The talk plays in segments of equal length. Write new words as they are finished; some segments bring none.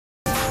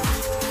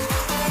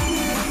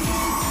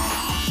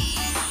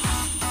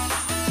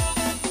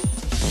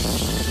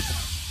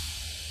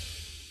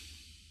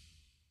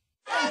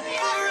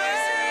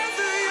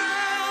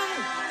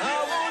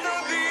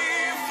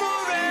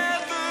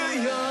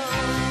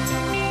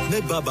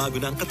Nagbabago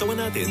na ang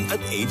katawan natin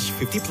at age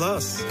 50+.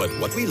 But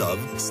what we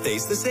love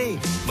stays the same.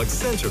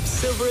 Mag-Centrum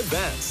Silver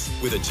Advance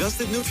with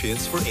adjusted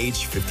nutrients for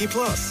age 50+.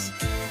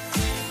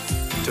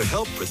 To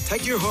help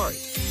protect your heart.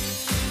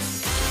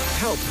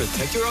 Help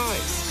protect your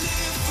eyes.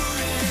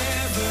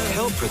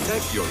 Help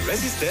protect your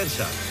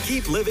resistensya.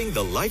 Keep living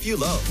the life you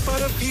love.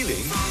 Para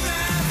feeling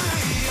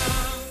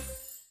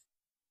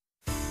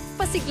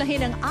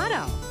Pasiglahin ang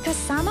araw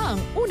kasama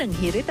ang Unang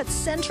Hirit at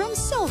Centrum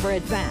Silver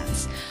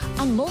Advance,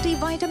 ang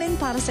multivitamin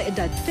para sa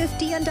edad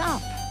 50 and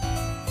up.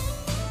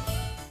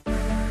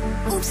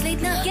 Oops, late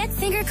na. Get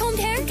finger-combed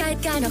hair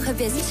kahit gaano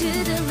ka-busy. To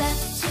the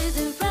left, to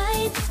the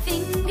right,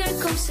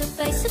 finger-comb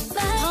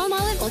sabay-sabay.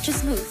 Palmolive Ultra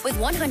Smooth with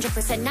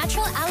 100%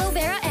 natural aloe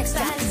vera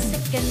extract.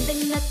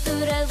 Gandang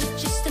natural with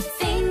just a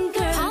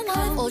finger.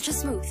 Palmolive Ultra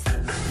Smooth.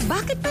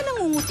 Bakit pa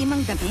nangungutim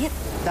ang damit?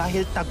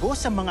 Dahil tago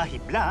sa mga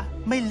hibla,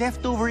 may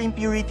leftover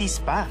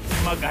impurities pa.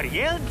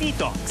 Mag-Ariel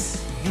Detox.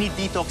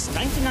 Ni-detox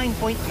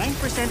 99.9%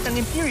 ng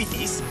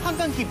impurities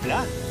hanggang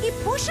hibla.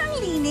 I-push ang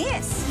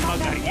linis.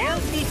 Mag-Ariel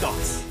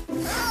Detox.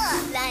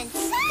 Lansa!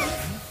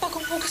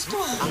 Pagkupukas to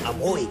Ang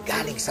amoy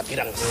galing sa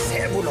tirang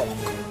sebulok.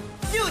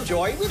 New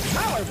Joy with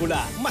Power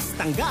Bula. Mas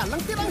tanggal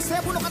ang tirang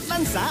sebulok at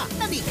lansa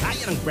na di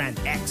kaya ng Brand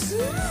X.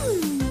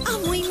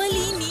 Amoy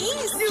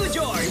malinis. New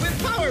Joy with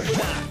Power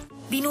Bula.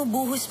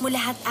 Binubuhos mo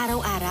lahat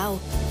araw-araw,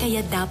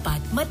 kaya dapat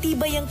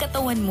matibay ang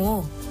katawan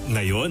mo.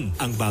 Ngayon,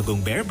 ang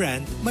bagong Bear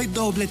Brand may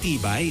doble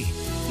tibay.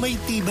 May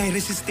tibay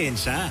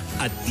resistensya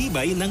at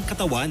tibay ng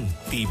katawan.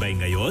 Tibay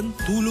ngayon,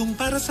 tulong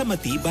para sa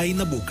matibay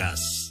na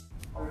bukas.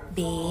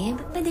 Babe,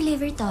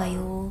 pa-deliver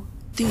tayo.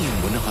 Tingin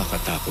mo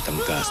nakakatakot ang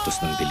gastos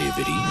ng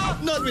delivery?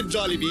 Not with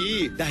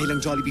Jollibee! Dahil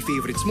ang Jollibee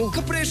favorites mo,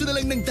 kapresyo na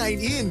lang ng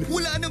dine-in.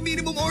 Wala nang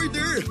minimum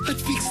order. At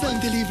fixed na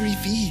ang delivery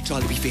fee.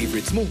 Jollibee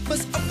favorites mo,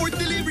 mas afford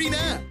delivery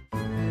na!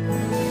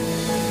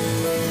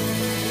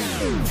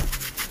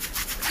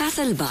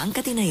 Hassle ba ang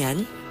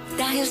katinayan?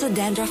 Dahil sa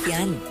dandruff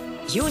yan.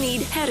 You need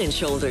Head &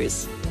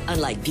 Shoulders.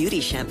 Unlike beauty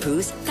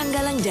shampoos,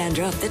 tanggal ang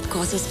dandruff that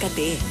causes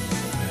kate.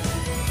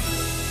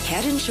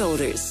 Head &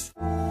 Shoulders.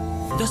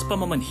 Does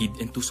pamamanhid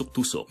and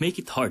tusok-tusok make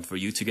it hard for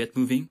you to get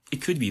moving?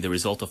 It could be the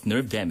result of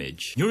nerve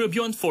damage.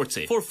 Neurobion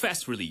Forte for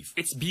fast relief.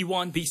 Its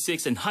B1,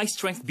 B6, and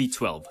high-strength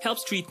B12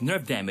 helps treat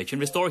nerve damage and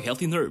restore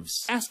healthy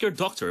nerves. Ask your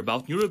doctor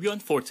about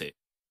Neurobion Forte.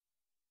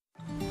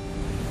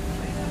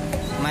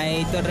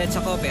 May Tourette's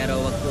ako pero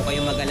wag po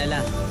kayong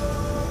mag-alala.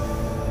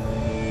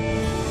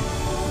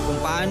 Kung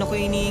paano ko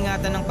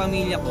iniingatan ng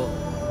pamilya ko,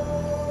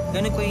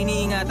 ganun ko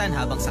iniingatan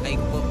habang sakay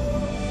ko po.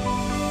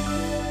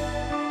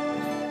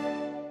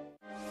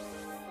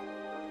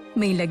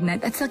 May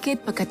lagnat at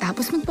sakit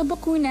pagkatapos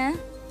magpabakuna?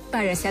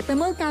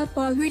 Paracetamol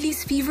Calpol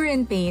relieves fever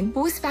and pain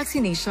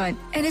post-vaccination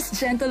and is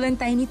gentle on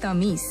tiny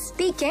tummies.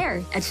 Take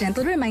care! A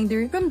gentle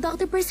reminder from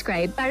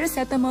doctor-prescribed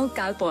Paracetamol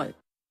Calpol.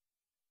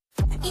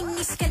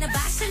 Inis ka na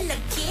ba sa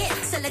lagkit?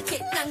 Sa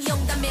lagkit ng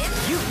iyong damit?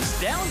 Use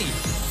Downy.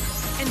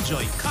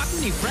 Enjoy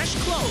cottony fresh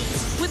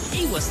clothes with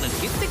Iwas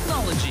Lagkit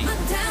technology.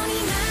 Mag-Downy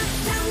na,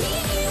 Downy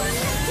Iwas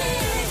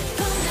Lagkit.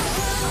 Kung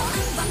nakuha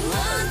ang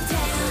bangon,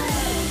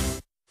 Downy.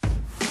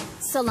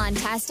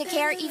 Salontastic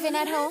hair even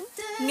at home?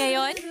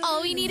 Ngayon,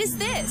 all we need is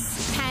this.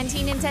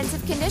 Pantene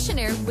Intensive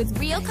Conditioner with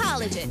real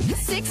collagen.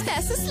 6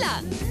 pesos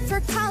lang.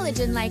 For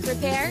collagen-like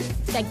repair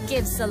that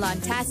gives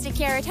salontastic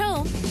hair at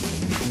home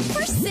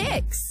for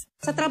 6.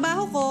 Sa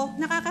trabaho ko,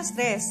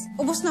 nakaka-stress.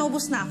 Ubus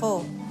na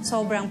ako.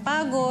 Sobrang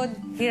pagod,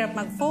 hirap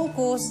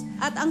mag-focus,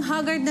 at ang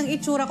haggard ng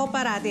itsura ko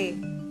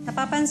parati.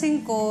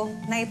 Napapansin ko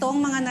na ito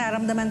ang mga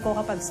nararamdaman ko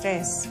kapag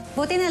stress.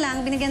 Buti na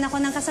lang, binigyan ako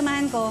ng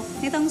kasamahan ko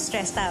nitong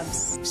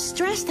Stresstabs.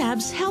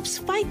 Stresstabs helps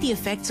fight the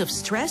effects of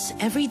stress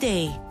every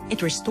day.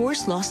 It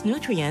restores lost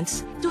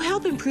nutrients to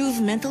help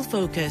improve mental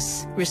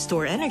focus,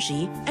 restore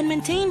energy, and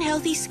maintain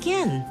healthy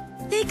skin.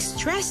 Take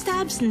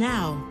Stresstabs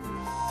now.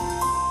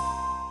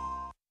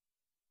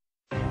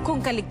 Kung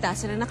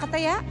kaligtasan na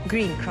nakataya,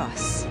 Green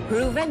Cross.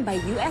 Proven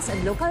by US and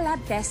local lab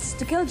tests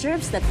to kill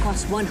germs that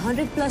cause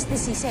 100+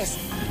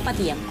 diseases,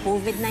 pati ang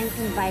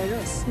COVID-19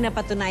 virus.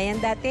 Napatunayan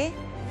dati,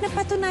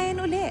 napatunayan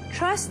uli.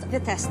 Trust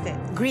the tested.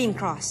 Green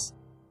Cross.